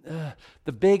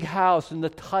big house and the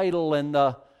title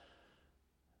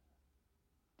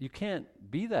you can't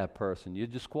be that person. You're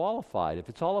disqualified. If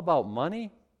it's all about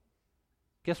money,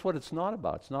 guess what it's not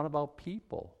about? It's not about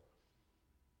people.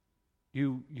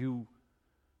 You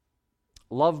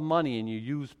love money and you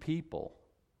use people.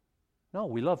 No,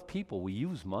 we love people. We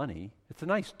use money. It's a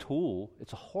nice tool.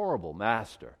 It's a horrible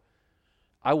master.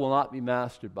 I will not be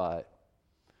mastered by it.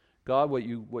 God, what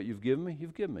you've given me,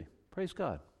 you've given me. Praise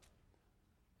God.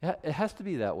 It has to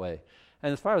be that way.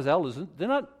 And as far as elders,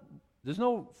 there's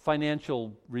no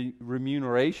financial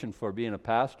remuneration for being a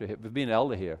pastor, for being an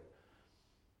elder here.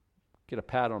 Get a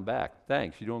pat on the back.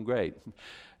 Thanks, you're doing great.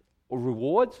 Or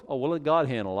rewards? Oh, we'll let God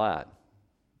handle that.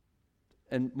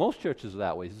 And most churches are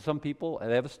that way. Some people,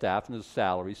 they have a staff and there's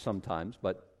salaries sometimes,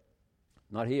 but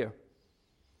not here.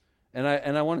 And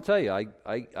I want to tell you,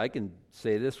 I can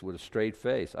say this with a straight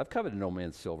face. I've coveted no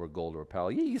man's silver, gold, or apparel.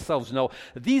 You yourselves know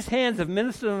that these hands have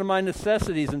ministered unto my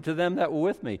necessities and to them that were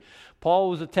with me. Paul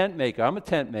was a tent maker. I'm a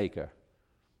tent maker.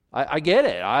 I get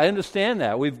it. I understand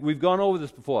that. We've gone over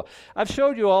this before. I've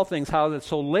showed you all things, how that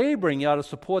so laboring you ought to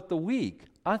support the weak.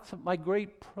 It's my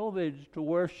great privilege to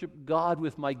worship God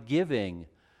with my giving.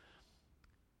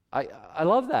 I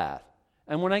love that.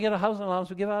 And when I get a housing allowance,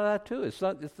 we give out of that too.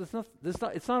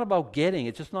 It's not about getting.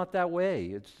 It's just not that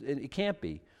way. It can't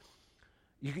be.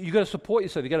 You got to support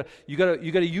yourself. You got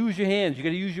to use your hands. You got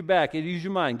to use your back. You got to use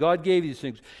your mind. God gave you these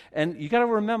things, and you got to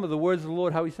remember the words of the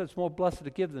Lord. How He said, "It's more blessed to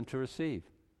give than to receive."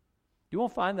 You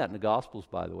won't find that in the Gospels,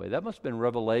 by the way. That must have been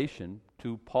revelation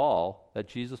to Paul that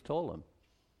Jesus told him.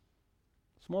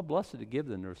 It's more blessed to give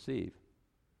than to receive.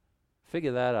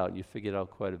 Figure that out, and you figure it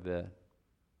out quite a bit.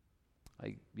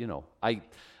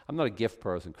 I'm not a gift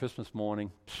person. Christmas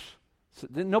morning,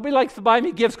 nobody likes to buy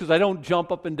me gifts because I don't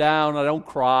jump up and down. I don't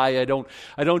cry. I don't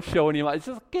show any. It's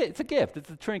a gift. It's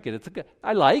a trinket.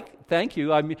 Thank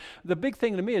you. I mean, the big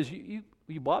thing to me is you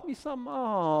bought me something.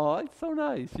 Oh, it's so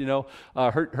nice.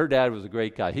 Her dad was a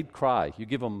great guy. He'd cry.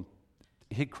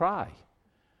 He'd cry,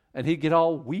 and he'd get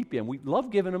all weepy. And we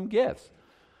love giving him gifts.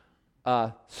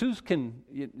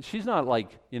 She's not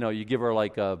like you give her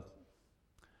like a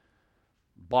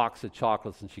box of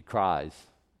chocolates and she cries.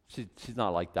 She's not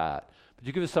like that. But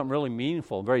you give her something really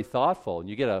meaningful and very thoughtful, and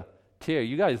you get a tear.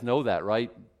 You guys know that, right?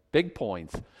 Big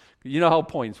points. You know how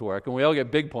points work, and we all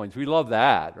get big points. We love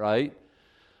that, right?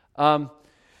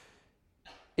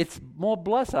 It's more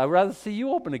blessed. I'd rather see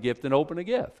you open a gift than open a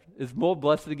gift. It's more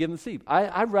blessed to give than receive.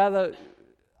 I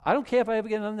don't care if I ever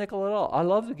get another nickel at all. I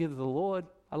love to give to the Lord.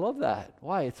 I love that.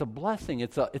 Why? It's a blessing.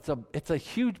 It's a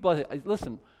huge blessing.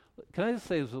 Listen, can I just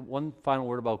say one final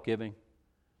word about giving?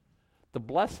 The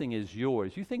blessing is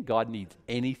yours. You think God needs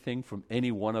anything from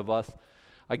any one of us?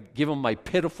 I give him my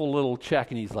pitiful little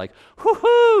check, and he's like,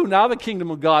 whoo-hoo, now the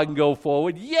kingdom of God can go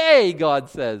forward. Yay, God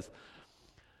says.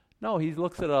 No, he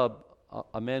looks at a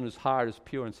man whose heart is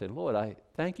pure and says, Lord, I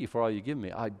thank you for all you give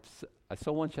me. I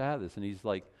so want you to have this. And he's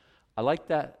like, I like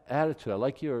that attitude. I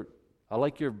like your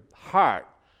heart.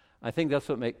 I think that's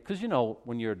what because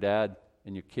when you're a dad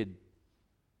and your kid,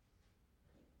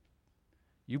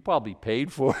 you probably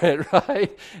paid for it,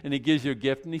 right? And he gives you a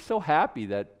gift, and he's so happy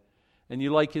and you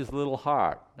like his little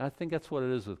heart. And I think that's what it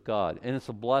is with God. And it's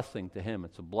a blessing to him.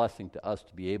 It's a blessing to us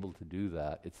to be able to do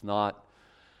that. It's not,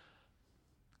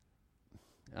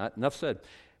 enough said.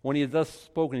 When he had thus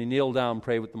spoken, he kneeled down and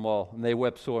prayed with them all, and they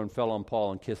wept sore and fell on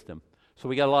Paul and kissed him. So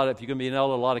we got if you're going to be an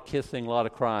elder, a lot of kissing, a lot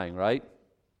of crying, right?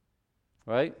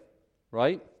 Right?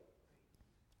 Right?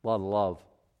 A lot of love.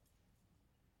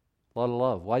 A lot of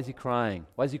love. Why is he crying?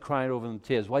 Why is he crying over them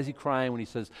tears? Why is he crying when he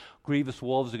says grievous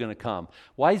wolves are going to come?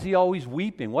 Why is he always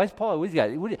weeping? Why is Paul? He's got,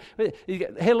 hey,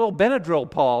 a little Benadryl,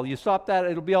 Paul. You stop that,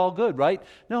 it'll be all good, right?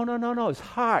 No. His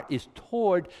heart is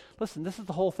toward. Listen, this is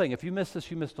the whole thing. If you miss this,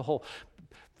 you miss the whole.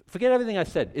 Forget everything I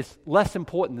said. It's less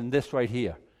important than this right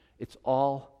here. It's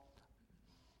all.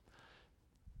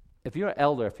 If you're an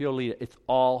elder, if you're a leader, it's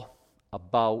all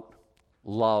about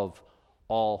love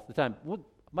all the time.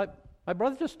 My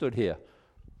brother just stood here.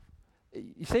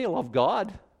 You say you love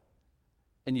God,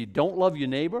 and you don't love your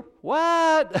neighbor?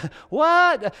 What?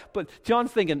 But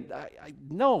John's thinking,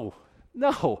 no.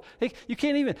 Hey, you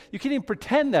can't even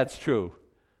pretend that's true.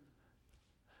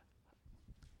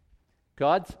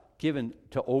 God's given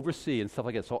to oversee and stuff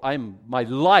like that. So my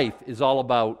life is all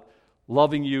about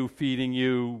loving you, feeding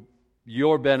you,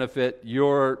 your benefit.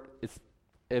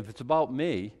 If it's about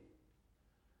me.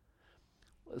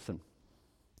 Listen,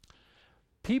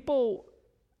 people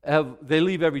they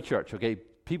leave every church, okay?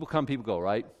 People come, people go,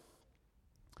 right?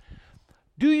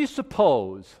 Do you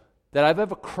suppose that I've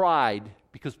ever cried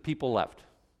because people left?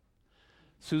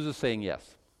 Susan's saying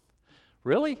yes.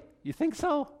 Really? You think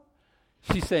so?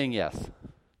 She's saying yes.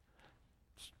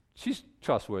 She's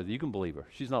trustworthy. You can believe her.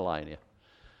 She's not lying to you.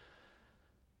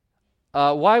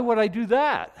 Why would I do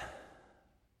that?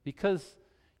 Because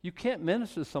you can't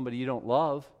minister to somebody you don't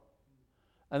love.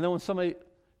 And then when somebody,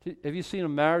 have you seen a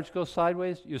marriage go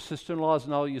sideways? Your sister-in-law is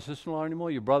not your sister-in-law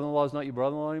anymore. Your brother-in-law is not your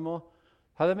brother-in-law anymore.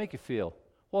 How does that make you feel?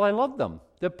 Well, I love them.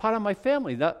 They're part of my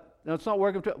family. It's not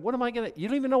working. What am I going to, you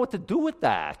don't even know what to do with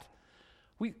that.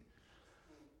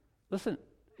 Listen,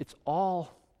 it's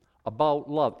all about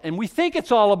love. And we think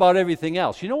it's all about everything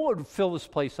else. You know what would fill this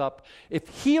place up? If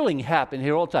healing happened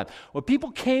here all the time. When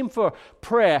people came for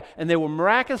prayer and they were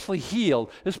miraculously healed,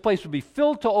 this place would be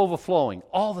filled to overflowing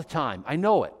all the time. I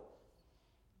know it.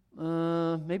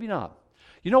 Maybe not.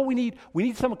 You know what we need? We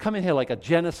need someone to come in here like a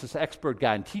Genesis expert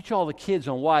guy and teach all the kids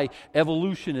on why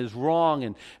evolution is wrong.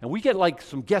 And we get like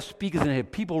some guest speakers in here.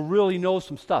 People really know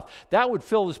some stuff. That would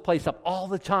fill this place up all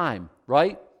the time,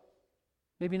 right?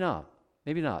 Maybe not.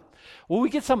 Maybe not. Well,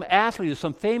 we get some athlete or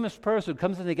some famous person who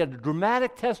comes in, they get a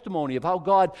dramatic testimony of how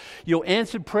God,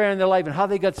 answered prayer in their life and how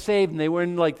they got saved and they were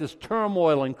in like this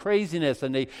turmoil and craziness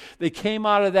and they came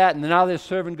out of that and now they're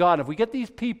serving God. If we get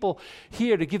these people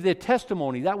here to give their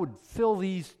testimony, that would fill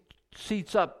these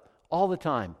seats up all the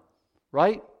time,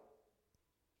 right?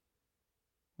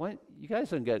 What? You guys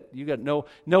don't get, you got no.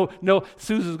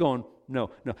 Susan's going,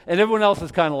 no. And everyone else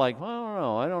is kind of like,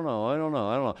 well, I don't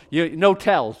know. No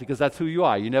tells, because that's who you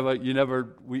are. We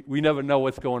never know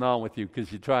what's going on with you because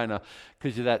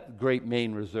you're that great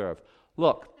Maine reserve.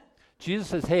 Look, Jesus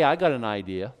says, hey, I got an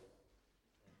idea.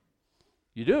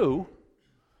 You do?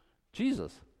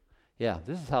 Jesus. Yeah,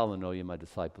 this is how I'll know you're my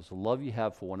disciples, the love you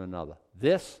have for one another.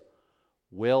 This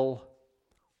will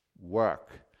work.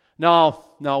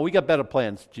 No, we got better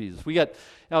plans, Jesus. We got.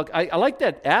 I like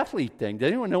that athlete thing. Does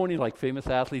anyone know any like famous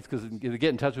athletes? Because they get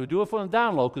in touch. We do it for them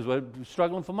down low because we're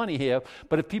struggling for money here.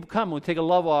 But if people come, we take a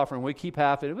love offering. We keep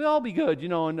half it. We'll all be good,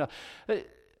 And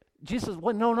Jesus says,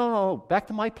 "What? No. Back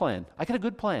to my plan. I got a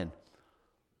good plan.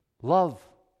 Love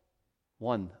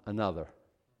one another."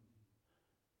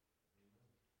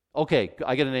 Okay,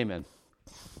 I get an amen.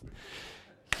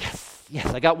 Yes,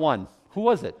 I got one. Who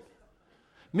was it?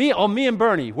 Me and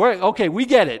Bernie. Okay, we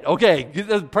get it. Okay,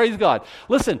 praise God.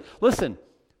 Listen.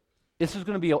 This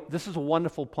is a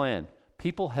wonderful plan.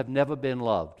 People have never been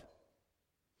loved.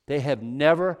 They have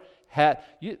never had.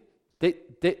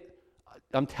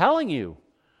 I'm telling you,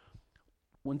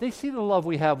 when they see the love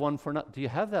we have one for another, do you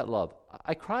have that love?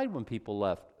 I cried when people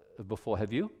left before.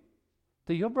 Have you?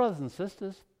 They're your brothers and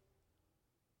sisters.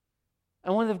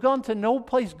 And when they've gone to no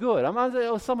place good,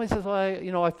 somebody says,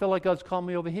 well, I feel like God's called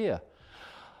me over here.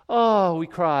 Oh, we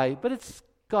cry, but it's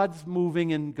God's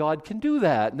moving and God can do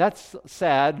that. And that's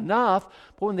sad enough,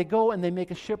 but when they go and they make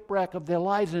a shipwreck of their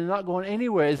lives and they're not going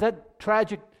anywhere, is that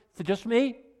tragic for just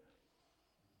me?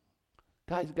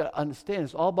 Guys, you've got to understand,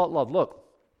 it's all about love. Look,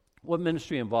 what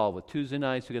ministry involved with? Tuesday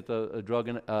nights, we got the drug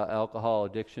and alcohol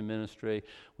addiction ministry.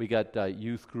 We got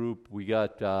youth group. We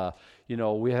got,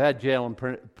 we had jail and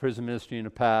prison ministry in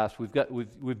the past.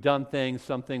 We've done things.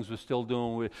 Some things we're still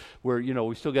doing.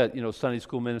 We still got, Sunday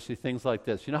school ministry, things like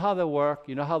this. You know how they'll work.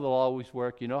 You know how they'll always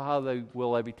work. You know how they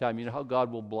will every time. You know how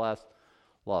God will bless.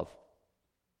 Love.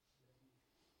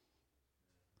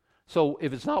 So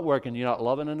if it's not working, you're not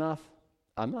loving enough.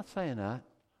 I'm not saying that.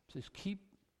 Just keep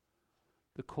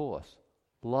the course.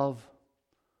 Love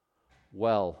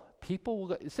well. People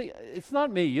will see. It's not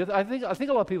me. I think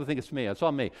a lot of people think it's me. It's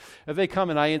all me. If they come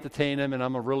and I entertain them, and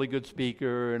I'm a really good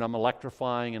speaker, and I'm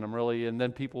electrifying, and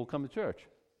then people will come to church.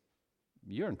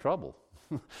 You're in trouble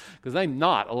because I'm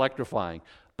not electrifying.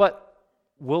 But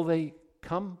will they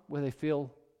come where they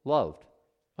feel loved?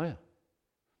 Oh yeah.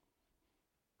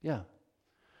 Yeah.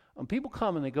 When people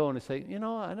come and they go and they say,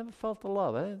 I never felt the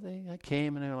love. I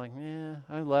came and they were like, yeah.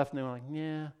 I left and they were like,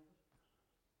 yeah.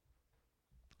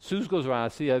 Suze goes around. I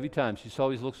see her every time. She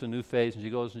always looks a new face and she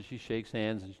goes and she shakes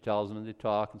hands and she tells them and they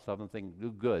talk and stuff. And I'm thinking,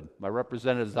 do good. My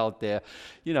representative's out there,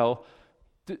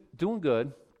 doing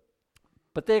good.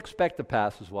 But they expect the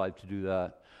pastor's wife to do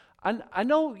that. I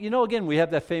know, again, we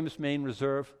have that famous Maine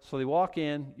reserve. So they walk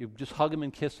in, you just hug them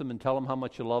and kiss them and tell them how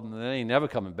much you love them, and they ain't never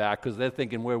coming back because they're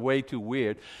thinking we're way too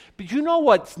weird. But you know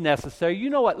what's necessary? You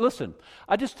know what? Listen,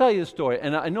 I just tell you the story,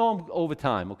 and I know I'm over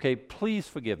time, okay? Please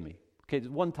forgive me. Okay,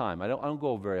 one time. I don't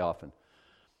go very often.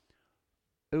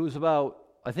 It was I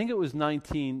think it was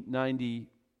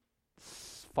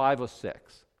 1995 or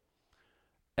 6.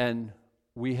 And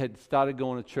we had started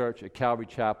going to church at Calvary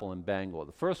Chapel in Bangor.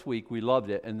 The first week, we loved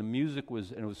it, and the music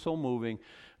was, and it was so moving.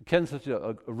 Ken's such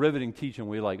a riveting teacher,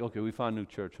 and we were like, okay, we found a new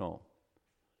church home.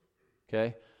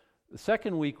 Okay? The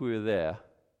second week we were there,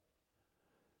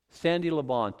 Sandy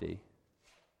Labonte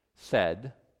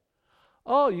said,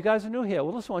 oh, you guys are new here.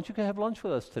 Well, listen, why don't you have lunch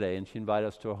with us today? And she invited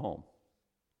us to her home.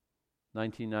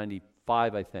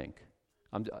 1995, I think.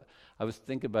 I was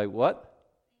thinking about what?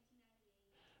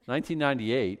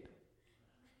 1998.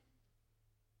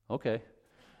 Okay.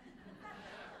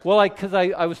 Well, because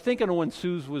I was thinking of when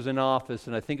Suze was in office,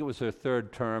 and I think it was her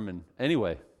third term. And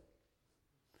anyway,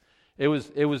 it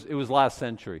was last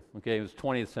century. Okay, it was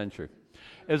 20th century.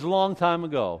 It was a long time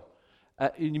ago.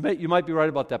 You might be right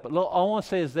about that. But all I want to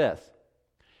say is this.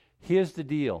 Here's the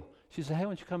deal. She said, "Hey,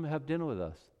 why don't you come and have dinner with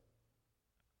us?"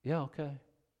 Yeah, okay.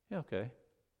 Yeah, okay.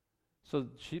 So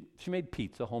she made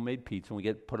pizza, homemade pizza, and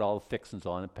we put all the fixings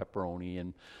on it, pepperoni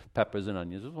and peppers and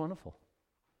onions. It was wonderful.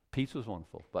 Pizza was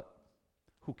wonderful, but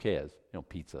who cares?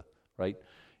 Pizza, right?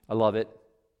 I love it.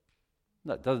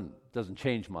 That doesn't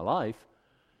change my life.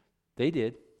 They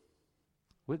did.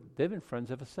 They've been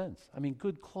friends ever since. I mean,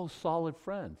 good, close, solid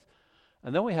friends.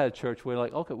 And then we had a church where,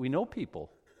 like, okay, we know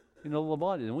people. We know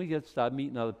Labonte, and we start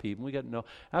meeting other people. We get to know.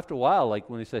 After a while, like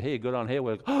when they said, "Hey, go down here,"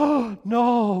 we're like, "Oh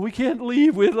no, we can't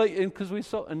leave." We're like, because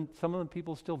and some of the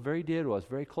people still very dear to us,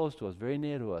 very close to us, very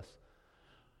near to us,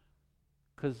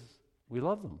 because we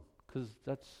love them. Because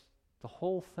that's the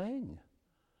whole thing.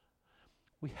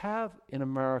 We have in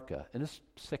America, and this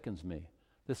sickens me,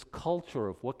 this culture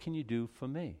of what can you do for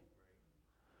me?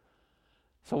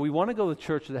 So we want to go to a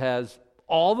church that has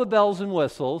all the bells and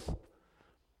whistles,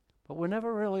 but we're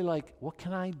never really like, what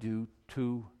can I do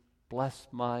to bless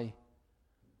my...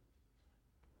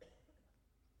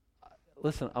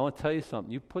 Listen, I want to tell you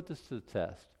something. You put this to the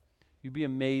test. You be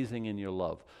amazing in your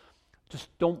love.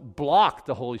 Just don't block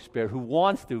the Holy Spirit who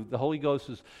wants to. The Holy Ghost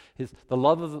is the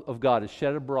love of God is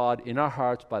shed abroad in our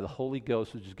hearts by the Holy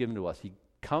Ghost, which is given to us. He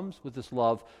comes with this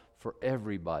love for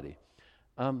everybody.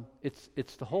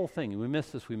 It's the whole thing. We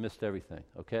miss this, we missed everything,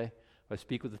 okay? If I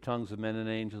speak with the tongues of men and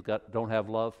angels, don't have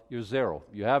love, you're zero.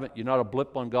 You're not a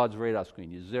blip on God's radar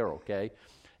screen. You're zero, okay?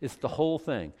 It's the whole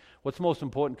thing. What's the most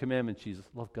important commandment, Jesus?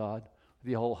 Love God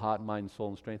with your whole heart, mind, soul,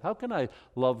 and strength. How can I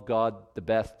love God the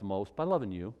best, the most? By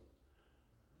loving you.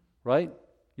 Right?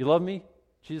 You love me?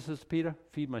 Jesus says to Peter,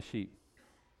 feed my sheep.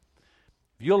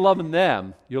 If you're loving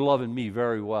them, you're loving me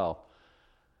very well.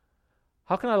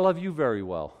 How can I love you very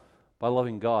well? By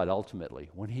loving God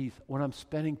ultimately. When I'm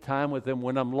spending time with Him,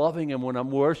 when I'm loving Him, when I'm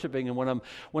worshiping Him,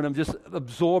 when I'm just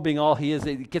absorbing all He is,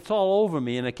 it gets all over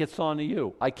me and it gets onto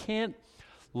you. I can't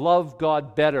love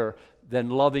God better than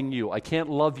loving you. I can't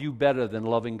love you better than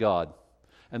loving God.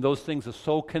 And those things are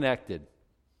so connected.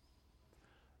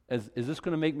 Is this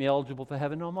going to make me eligible for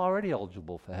heaven? No, I'm already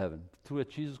eligible for heaven through what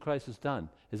Jesus Christ has done.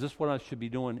 Is this what I should be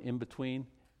doing in between,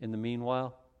 in the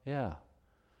meanwhile? Yeah.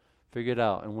 Figure it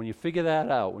out. And when you figure that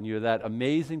out, when you're that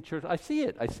amazing church, I see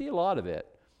it. I see a lot of it.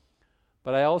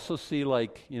 But I also see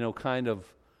kind of,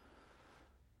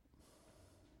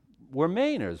 we're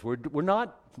Mainers. We're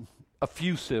not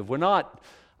effusive. We're not,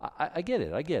 I get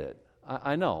it.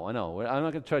 I know. I'm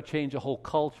not going to try to change a whole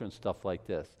culture and stuff like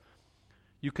this.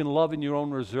 You can love in your own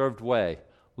reserved way.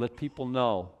 Let people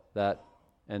know that,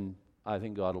 and I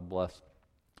think God will bless.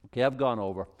 Okay, I've gone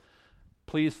over.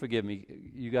 Please forgive me.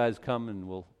 You guys come and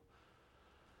we'll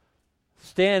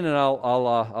stand, and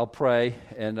I'll pray,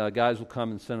 and guys will come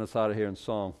and send us out of here in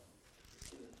song.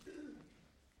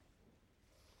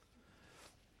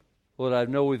 Lord, I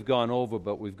know we've gone over,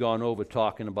 but we've gone over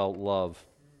talking about love.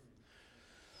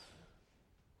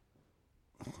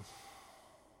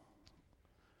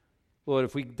 Lord,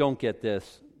 if we don't get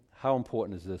this, how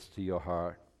important is this to your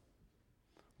heart?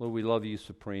 Lord, we love you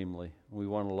supremely. We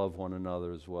want to love one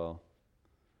another as well.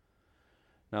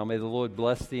 Now may the Lord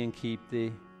bless thee and keep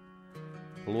thee.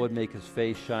 The Lord make his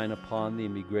face shine upon thee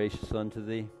and be gracious unto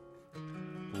thee.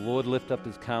 The Lord lift up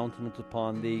his countenance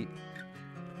upon thee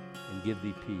and give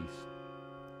thee peace.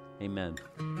 Amen.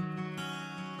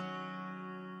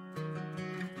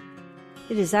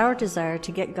 It is our desire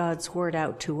to get God's word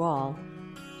out to all,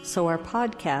 so our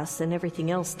podcasts and everything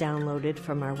else downloaded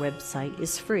from our website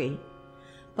is free.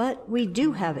 But we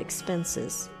do have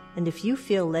expenses, and if you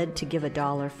feel led to give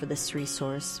 $1 for this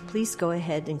resource, please go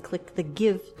ahead and click the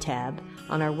Give tab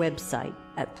on our website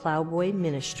at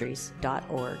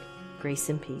plowboyministries.org. Grace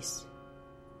and peace.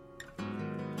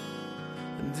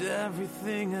 And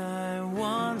everything I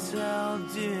once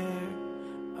held dear,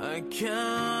 I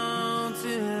count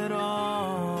it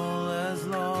all as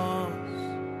lost.